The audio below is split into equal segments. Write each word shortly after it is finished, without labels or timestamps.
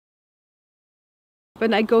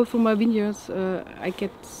when I go through my vineyards, I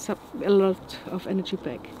get a lot of energy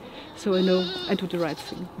back. So I know I do the right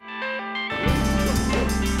thing.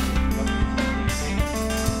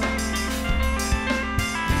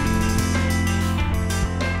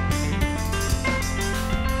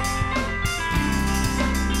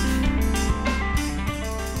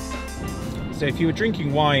 So if you were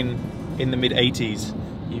drinking wine in the mid-80s,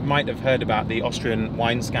 you might have heard about the Austrian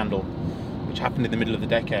wine scandal, which happened in the middle of the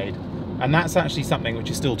decade. And that's actually something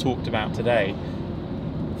which is still talked about today.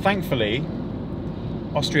 Thankfully,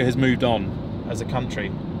 Austria has moved on as a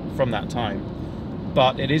country from that time,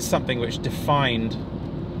 but it is something which defined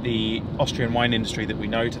the Austrian wine industry that we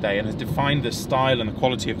know today and has defined the style and the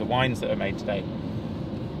quality of the wines that are made today.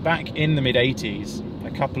 Back in the mid-80s,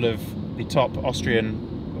 a couple of the top Austrian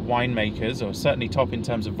winemakers, or certainly top in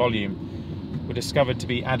terms of volume, were discovered to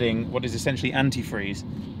be adding what is essentially antifreeze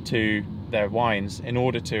to their wines in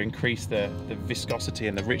order to increase the viscosity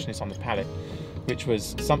and the richness on the palate, which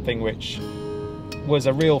was something which was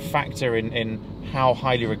a real factor in how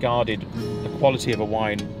highly regarded the quality of a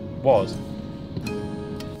wine was.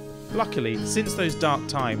 Luckily, since those dark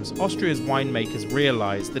times, Austria's winemakers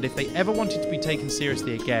realised that if they ever wanted to be taken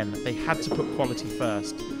seriously again, they had to put quality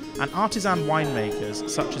first. And artisan winemakers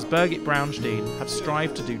such as Birgit Braunstein have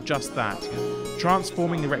strived to do just that,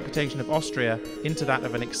 transforming the reputation of Austria into that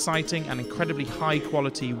of an exciting and incredibly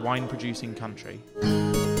high-quality wine-producing country.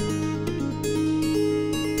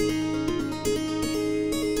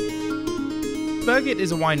 Birgit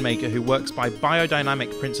is a winemaker who works by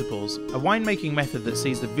biodynamic principles, a winemaking method that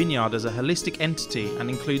sees the vineyard as a holistic entity and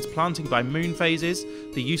includes planting by moon phases,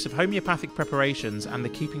 the use of homeopathic preparations, and the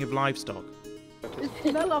keeping of livestock. The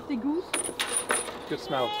smell of the goose. Good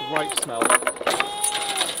smell, it's the right smell.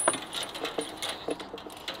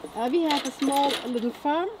 We have a small little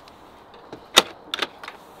farm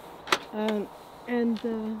and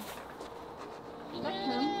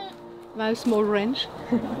very small ranch.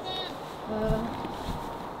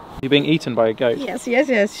 You're being eaten by a goat? Yes. I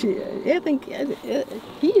think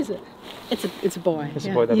he is it's a boy. It's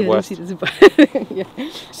a boy, they're the worst. It's a boy. Yeah.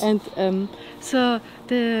 And so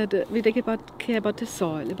we care about the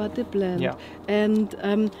soil, about the plant, yeah. And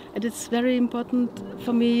it's very important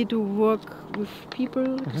for me to work with people.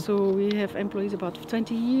 Mm-hmm. So we have employees about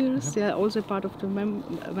 20 years. Mm-hmm. They are also part of the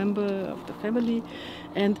member of the family,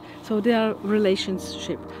 and so they are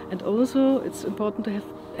relationship. And also it's important to have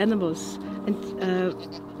animals, and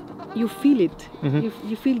you feel it. Mm-hmm.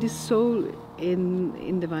 You feel the soul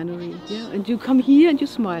in the winery, yeah. And you come here and you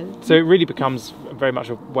smile. So it really becomes very much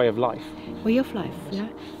a way of life. Way of life, yeah.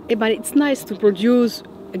 But it's nice to produce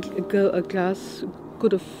a glass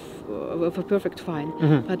good of a perfect wine.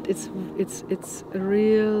 Mm-hmm. But it's a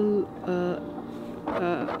real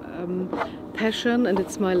passion, and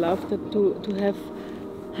it's my love to have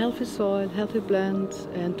healthy soil, healthy blends,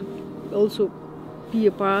 and to also be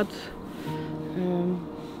a part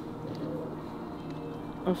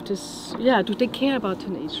of this, to take care about the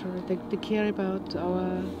nature, to care about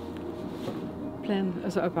our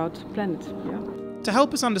about planet. Yeah. To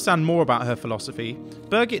help us understand more about her philosophy,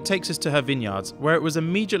 Birgit takes us to her vineyards, where it was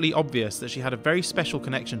immediately obvious that she had a very special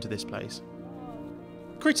connection to this place.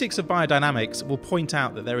 Critics of biodynamics will point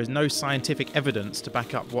out that there is no scientific evidence to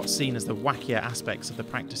back up what's seen as the wackier aspects of the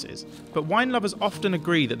practices, but wine lovers often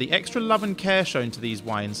agree that the extra love and care shown to these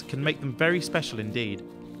wines can make them very special indeed.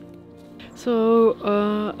 So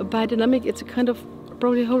biodynamic, it's a kind of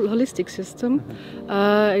probably holistic system,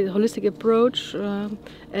 a holistic approach,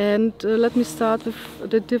 and let me start with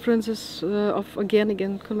the differences of organic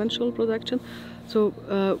and conventional production. So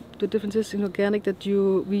the difference is in organic that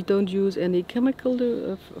we don't use any chemical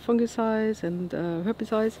fungicides and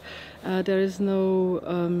herbicides. There is no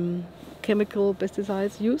chemical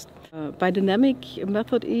pesticides used. Biodynamic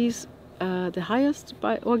method is the highest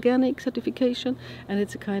by organic certification, and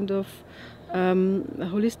it's a kind of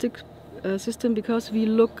holistic system because we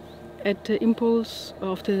look at the impulse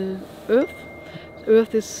of the earth.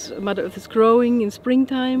 Mother Earth is growing in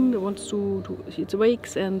springtime. It wants it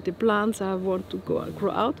wakes, and the plants want to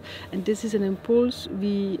grow out. And this is an impulse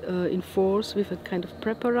we enforce with a kind of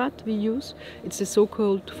preparat we use. It's the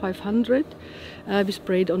so-called 500. We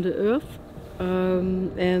spray it on the earth,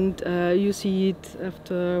 and you see it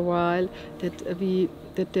after a while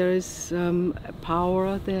that there is a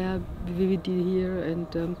power there, vividity here,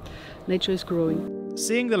 and nature is growing.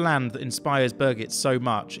 Seeing the land that inspires Birgit so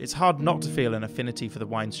much, it's hard not to feel an affinity for the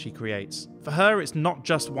wines she creates. For her, it's not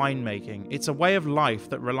just winemaking, it's a way of life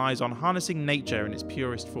that relies on harnessing nature in its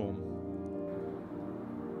purest form.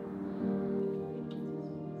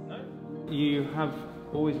 You have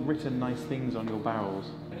always written nice things on your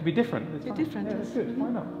barrels. can be different. It's Be fine. different, Yeah, that's yes. good. Why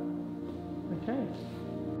not? Okay.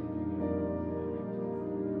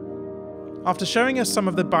 After showing us some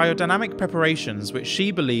of the biodynamic preparations which she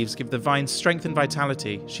believes give the vine strength and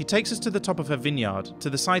vitality, she takes us to the top of her vineyard, to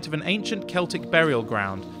the site of an ancient Celtic burial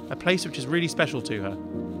ground, a place which is really special to her.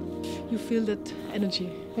 You feel that energy.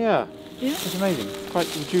 Yeah, Yeah. it's amazing. It's quite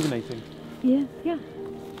rejuvenating. Yeah, yeah.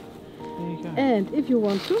 There you go. And if you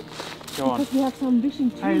want to, Go on. because we have some wishing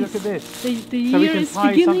trees. Hey, look at this. The So year we can is tie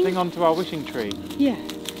beginning. something onto our wishing tree. Yeah.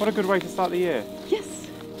 What a good way to start the year. Yes.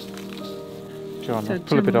 John, So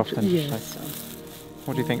pull a bit off then. Yes.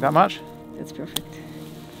 What do you think? That much? That's perfect.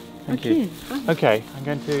 Thank Okay. you. Fine. Okay, I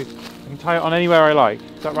can tie it on anywhere I like.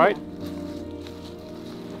 Is that right?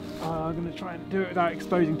 I'm going to try and do it without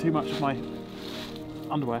exposing too much of my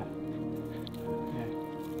underwear. Yeah.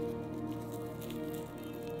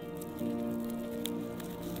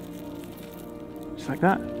 Just like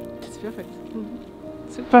that. It's perfect.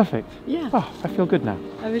 Super. Perfect. Yeah. Oh, I feel good now.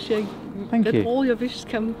 I wish Thank that you. all your wishes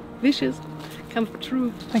come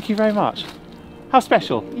true. Thank you very much. How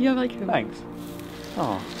special. You're welcome. Thanks.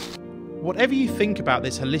 Oh. Whatever you think about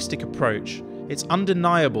this holistic approach, it's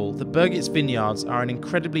undeniable that Birgit's vineyards are an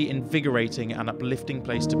incredibly invigorating and uplifting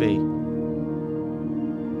place to be.